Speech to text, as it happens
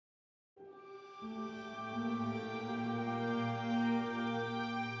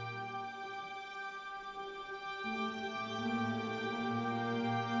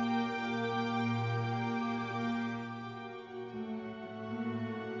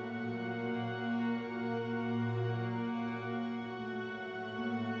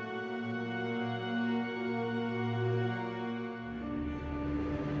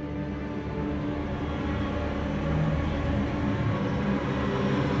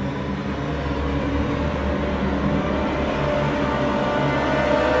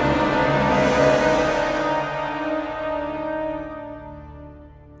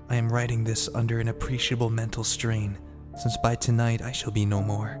writing this under an appreciable mental strain, since by tonight I shall be no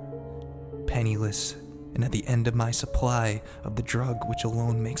more. Penniless, and at the end of my supply of the drug which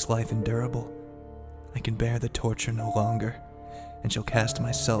alone makes life endurable. I can bear the torture no longer, and shall cast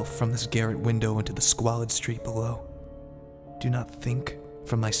myself from this garret window into the squalid street below. Do not think,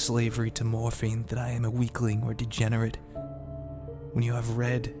 from my slavery to morphine, that I am a weakling or degenerate. When you have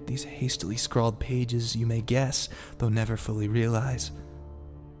read these hastily scrawled pages, you may guess, though never fully realize,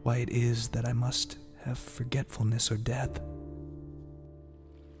 why it is that I must have forgetfulness or death.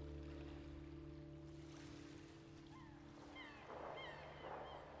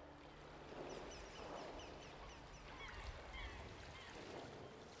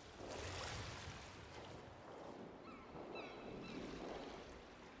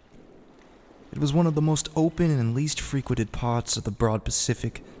 It was one of the most open and least frequented parts of the broad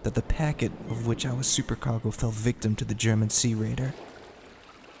Pacific that the packet of which I was supercargo fell victim to the German sea raider.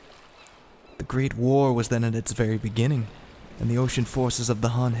 The Great War was then at its very beginning, and the ocean forces of the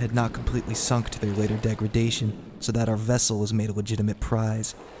Hun had not completely sunk to their later degradation, so that our vessel was made a legitimate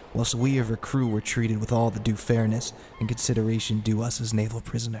prize, whilst we of her crew were treated with all the due fairness and consideration due us as naval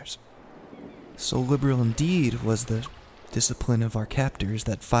prisoners. So liberal indeed was the discipline of our captors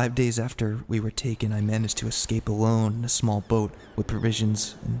that 5 days after we were taken, I managed to escape alone in a small boat with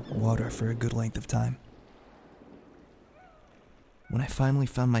provisions and water for a good length of time. When I finally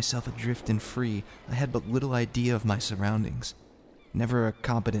found myself adrift and free, I had but little idea of my surroundings. Never a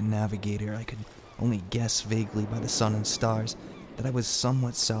competent navigator, I could only guess vaguely by the sun and stars that I was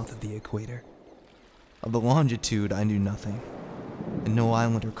somewhat south of the equator. Of the longitude, I knew nothing, and no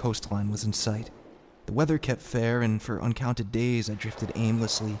island or coastline was in sight. The weather kept fair, and for uncounted days I drifted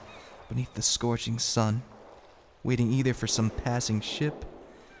aimlessly beneath the scorching sun, waiting either for some passing ship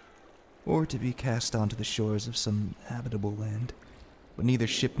or to be cast onto the shores of some habitable land. But neither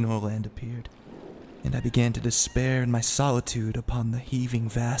ship nor land appeared, and I began to despair in my solitude upon the heaving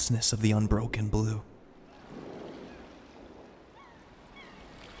vastness of the unbroken blue.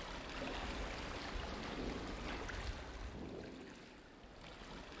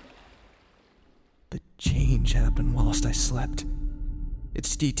 The change happened whilst I slept.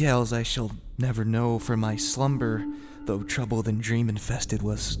 Its details I shall never know, for my slumber, though troubled and dream-infested,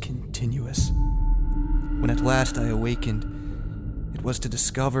 was continuous. When at last I awakened, it was to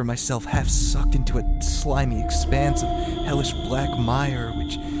discover myself half sucked into a slimy expanse of hellish black mire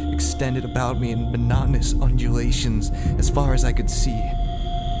which extended about me in monotonous undulations as far as I could see,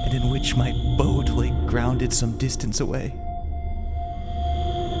 and in which my boat lay grounded some distance away.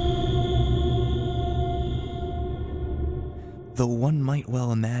 Though one might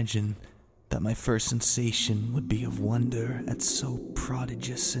well imagine that my first sensation would be of wonder at so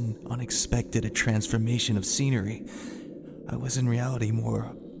prodigious and unexpected a transformation of scenery, I was in reality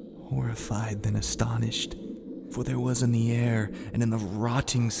more horrified than astonished, for there was in the air and in the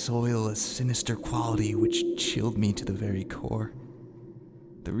rotting soil a sinister quality which chilled me to the very core.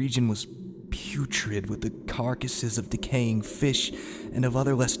 The region was putrid with the carcasses of decaying fish and of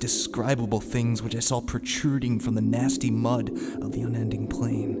other less describable things which I saw protruding from the nasty mud of the unending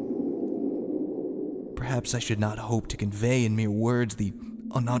plain. Perhaps I should not hope to convey in mere words the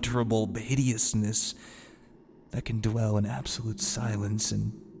unutterable hideousness that can dwell in absolute silence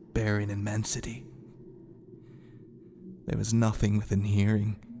and barren immensity. There was nothing within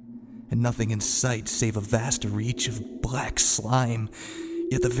hearing, and nothing in sight save a vast reach of black slime,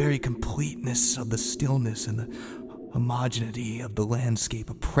 yet the very completeness of the stillness and the homogeneity of the landscape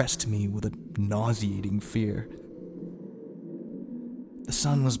oppressed me with a nauseating fear. The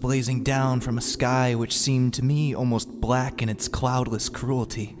sun was blazing down from a sky which seemed to me almost black in its cloudless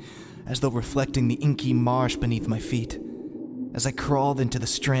cruelty, as though reflecting the inky marsh beneath my feet. As I crawled into the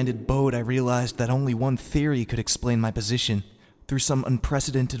stranded boat, I realized that only one theory could explain my position. Through some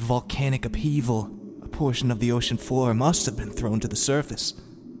unprecedented volcanic upheaval, a portion of the ocean floor must have been thrown to the surface,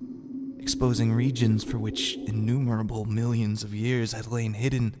 exposing regions for which innumerable millions of years had lain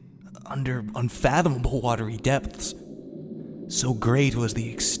hidden under unfathomable watery depths. So great was the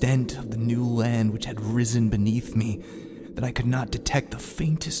extent of the new land which had risen beneath me that I could not detect the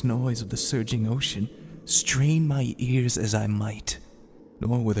faintest noise of the surging ocean, strain my ears as I might,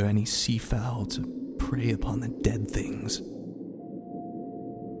 nor were there any seafowl to prey upon the dead things.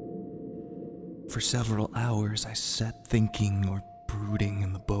 For several hours I sat thinking or brooding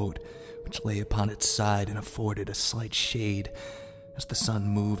in the boat, which lay upon its side and afforded a slight shade as the sun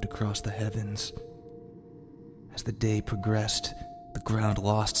moved across the heavens. As the day progressed, the ground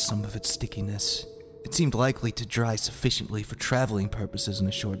lost some of its stickiness. It seemed likely to dry sufficiently for traveling purposes in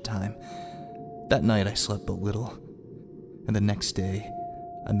a short time. That night I slept but little, and the next day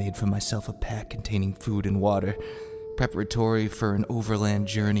I made for myself a pack containing food and water, preparatory for an overland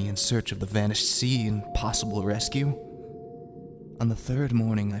journey in search of the vanished sea and possible rescue. On the third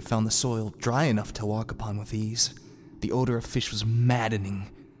morning, I found the soil dry enough to walk upon with ease. The odor of fish was maddening,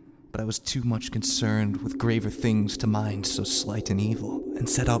 but I was too much concerned with graver things to mind so slight an evil, and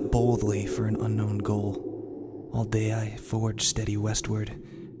set out boldly for an unknown goal. All day I forged steady westward,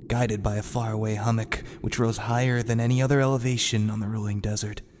 guided by a faraway hummock which rose higher than any other elevation on the rolling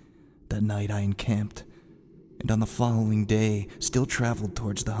desert. That night I encamped, and on the following day still traveled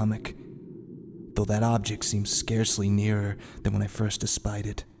towards the hummock, though that object seemed scarcely nearer than when I first espied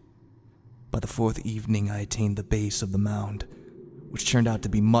it. By the fourth evening I attained the base of the mound, which turned out to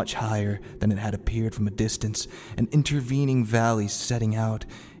be much higher than it had appeared from a distance, an intervening valley setting out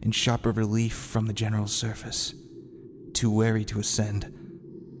in sharper relief from the general surface. Too wary to ascend,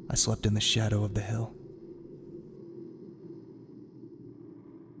 I slept in the shadow of the hill.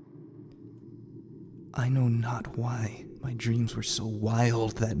 I know not why my dreams were so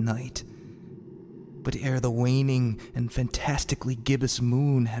wild that night, but ere the waning and fantastically gibbous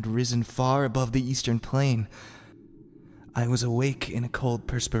moon had risen far above the eastern plain, I was awake in a cold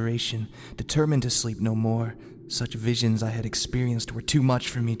perspiration, determined to sleep no more. Such visions I had experienced were too much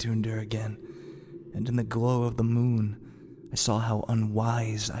for me to endure again, and in the glow of the moon, I saw how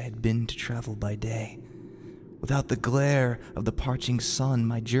unwise I had been to travel by day. Without the glare of the parching sun,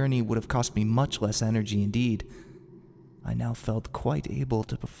 my journey would have cost me much less energy indeed. I now felt quite able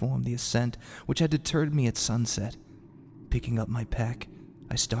to perform the ascent which had deterred me at sunset. Picking up my pack,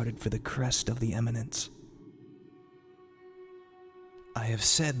 I started for the crest of the eminence. I have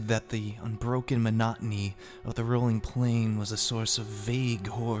said that the unbroken monotony of the rolling plain was a source of vague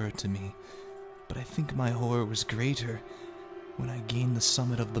horror to me, but I think my horror was greater when I gained the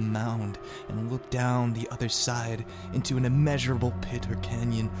summit of the mound and looked down the other side into an immeasurable pit or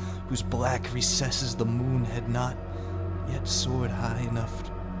canyon whose black recesses the moon had not yet soared high enough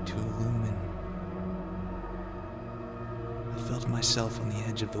to illumine. I felt myself on the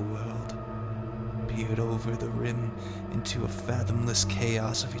edge of the world, peered over the rim into a fathomless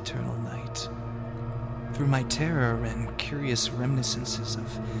chaos of eternal night. Through my terror ran curious reminiscences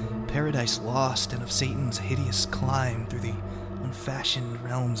of Paradise Lost and of Satan's hideous climb through the unfashioned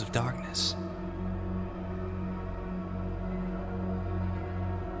realms of darkness.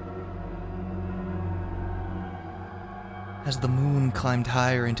 As the moon climbed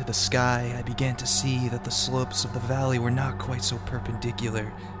higher into the sky, I began to see that the slopes of the valley were not quite so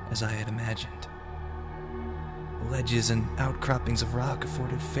perpendicular as I had imagined. Ledges and outcroppings of rock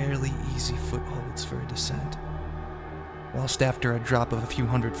afforded fairly easy footholds for a descent, whilst after a drop of a few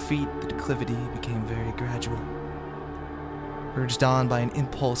hundred feet, the declivity became very gradual. Urged on by an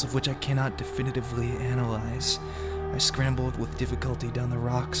impulse of which I cannot definitively analyze, I scrambled with difficulty down the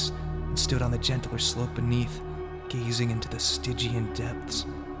rocks and stood on the gentler slope beneath, gazing into the Stygian depths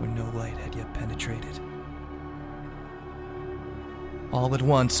where no light had yet penetrated. All at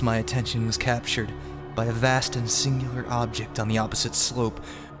once my attention was captured by a vast and singular object on the opposite slope,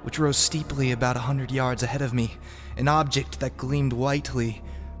 which rose steeply about 100 yards ahead of me, an object that gleamed whitely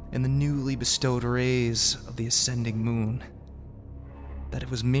in the newly bestowed rays of the ascending moon. That it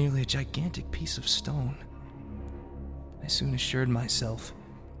was merely a gigantic piece of stone, I soon assured myself,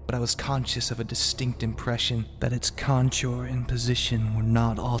 but I was conscious of a distinct impression that its contour and position were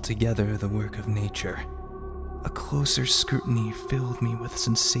not altogether the work of nature. A closer scrutiny filled me with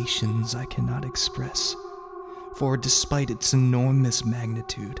sensations I cannot express, for despite its enormous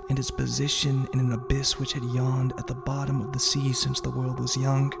magnitude and its position in an abyss which had yawned at the bottom of the sea since the world was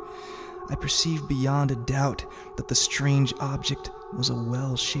young, I perceived beyond a doubt that the strange object was a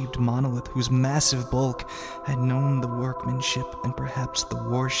well-shaped monolith whose massive bulk had known the workmanship and perhaps the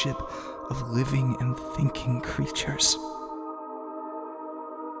worship of living and thinking creatures.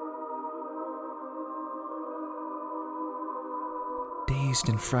 Dazed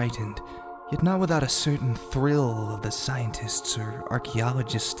and frightened, yet not without a certain thrill of the scientist's or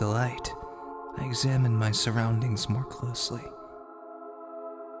archaeologist's delight, I examined my surroundings more closely.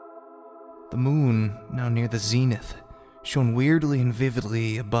 The moon, now near the zenith, shone weirdly and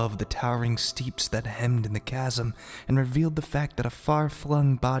vividly above the towering steeps that hemmed in the chasm and revealed the fact that a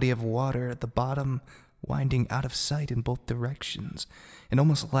far-flung body of water at the bottom, winding out of sight in both directions and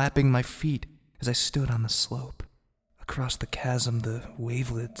almost lapping my feet as I stood on the slope. Across the chasm, the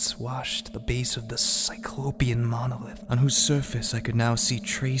wavelets washed the base of the cyclopean monolith, on whose surface I could now see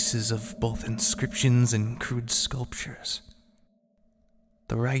traces of both inscriptions and crude sculptures.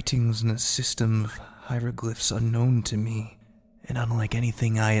 The writings in a system of hieroglyphs unknown to me, and unlike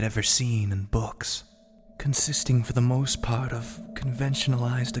anything I had ever seen in books, consisting for the most part of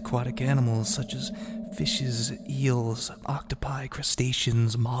conventionalized aquatic animals such as fishes, eels, octopi,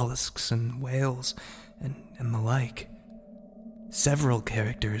 crustaceans, mollusks, and whales, and the like. Several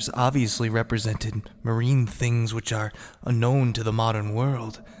characters obviously represented marine things which are unknown to the modern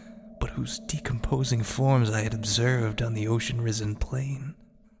world, but whose decomposing forms I had observed on the ocean-risen plain.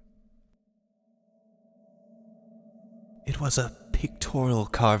 It was a pictorial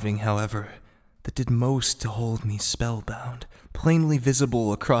carving, however, that did most to hold me spellbound, plainly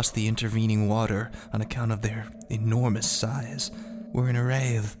visible across the intervening water on account of their enormous size, were an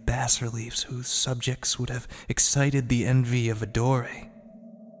array of bas-reliefs whose subjects would have excited the envy of a Dore.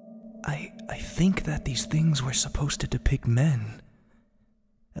 I think that these things were supposed to depict men,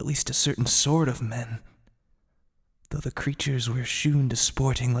 at least a certain sort of men, though the creatures were shewn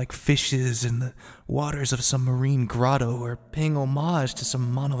disporting like fishes in the waters of some marine grotto or paying homage to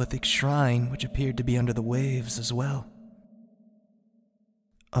some monolithic shrine which appeared to be under the waves as well.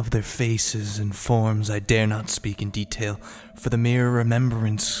 Of their faces and forms I dare not speak in detail, for the mere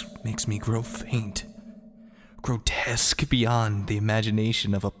remembrance makes me grow faint. Grotesque beyond the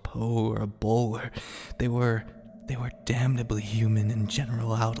imagination of a Poe or a Bulwer, they were damnably human in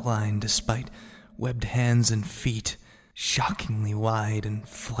general outline, despite webbed hands and feet, shockingly wide and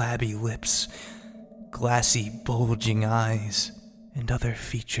flabby lips, glassy, bulging eyes, and other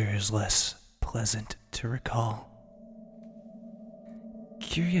features less pleasant to recall.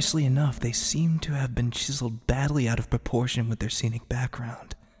 Curiously enough, they seem to have been chiseled badly out of proportion with their scenic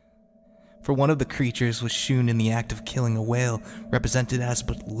background. For one of the creatures was shewn in the act of killing a whale, represented as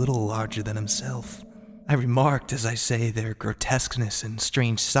but little larger than himself. I remarked, as I say, their grotesqueness and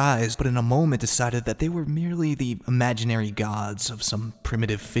strange size, but in a moment decided that they were merely the imaginary gods of some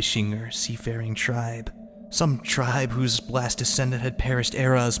primitive fishing or seafaring tribe. Some tribe whose last descendant had perished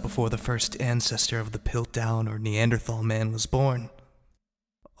eras before the first ancestor of the Piltdown or Neanderthal man was born.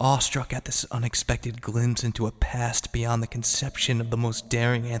 Awestruck at this unexpected glimpse into a past beyond the conception of the most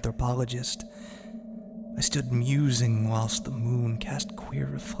daring anthropologist, I stood musing whilst the moon cast queer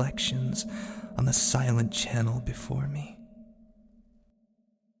reflections on the silent channel before me.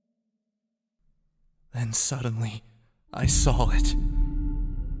 Then suddenly, I saw it.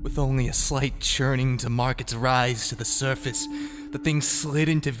 With only a slight churning to mark its rise to the surface, the thing slid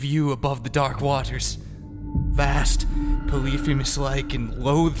into view above the dark waters. Vast, Polyphemus-like, and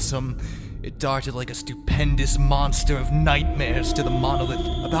loathsome, it darted like a stupendous monster of nightmares to the monolith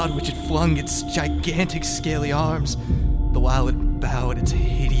about which it flung its gigantic scaly arms, the while it bowed its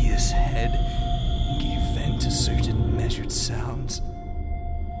hideous head and gave vent to certain measured sounds.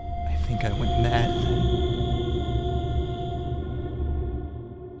 I think I went mad then.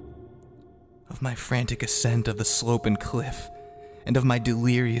 Of my frantic ascent of the slope and cliff, and of my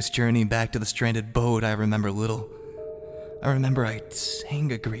delirious journey back to the stranded boat, I remember little. I remember I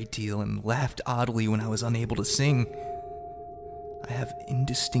sang a great deal and laughed oddly when I was unable to sing. I have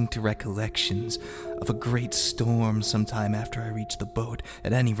indistinct recollections of a great storm sometime after I reached the boat.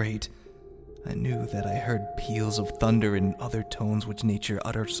 At any rate, I knew that I heard peals of thunder and other tones which nature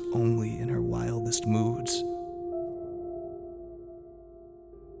utters only in her wildest moods.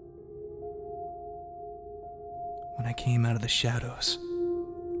 When I came out of the shadows,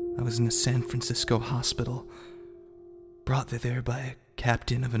 I was in a San Francisco hospital, brought thither by a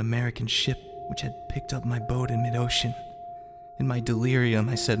captain of an American ship which had picked up my boat in mid-ocean. In my delirium,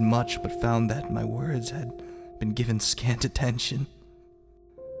 I said much, but found that my words had been given scant attention.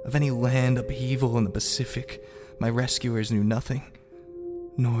 Of any land upheaval in the Pacific, my rescuers knew nothing,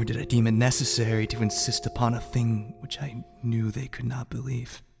 nor did I deem it necessary to insist upon a thing which I knew they could not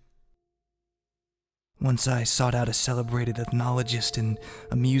believe. Once I sought out a celebrated ethnologist and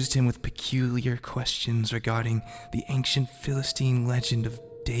amused him with peculiar questions regarding the ancient Philistine legend of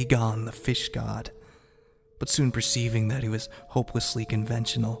Dagon, the fish god. But soon perceiving that he was hopelessly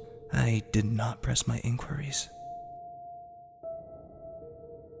conventional, I did not press my inquiries.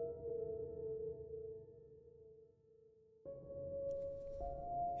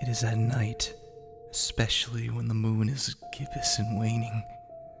 It is at night, especially when the moon is gibbous and waning,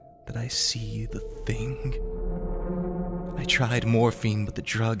 that I see the thing. I tried morphine, but the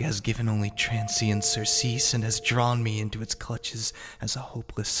drug has given only transient surcease and has drawn me into its clutches as a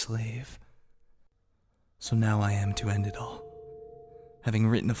hopeless slave. So now I am to end it all, having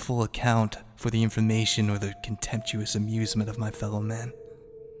written a full account for the information or the contemptuous amusement of my fellow men.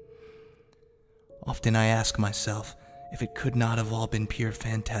 Often I ask myself if it could not have all been pure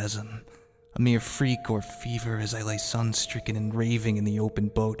phantasm, a mere freak or fever as I lay sun-stricken and raving in the open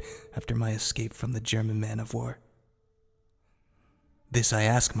boat after my escape from the German man-of-war. This I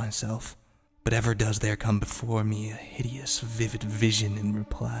ask myself, But ever does there come before me a hideous, vivid vision in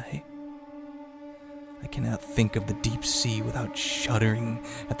reply. I cannot think of the deep sea without shuddering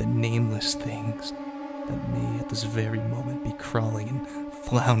at the nameless things that may at this very moment be crawling and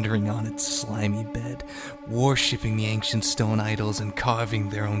floundering on its slimy bed, worshipping the ancient stone idols and carving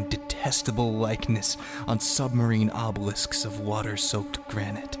their own detestable likeness on submarine obelisks of water-soaked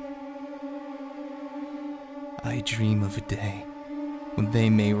granite. I dream of a day when they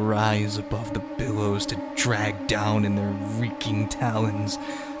may rise above the billows to drag down in their reeking talons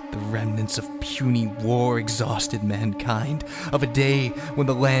the remnants of puny war-exhausted mankind, of a day when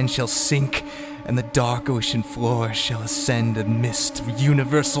the land shall sink and the dark ocean floor shall ascend amidst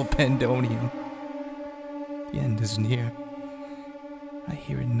universal pandemonium. The end is near. I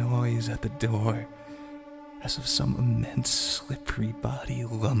hear a noise at the door, as of some immense slippery body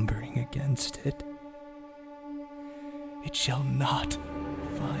lumbering against it. It shall not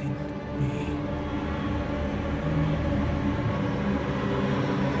find me.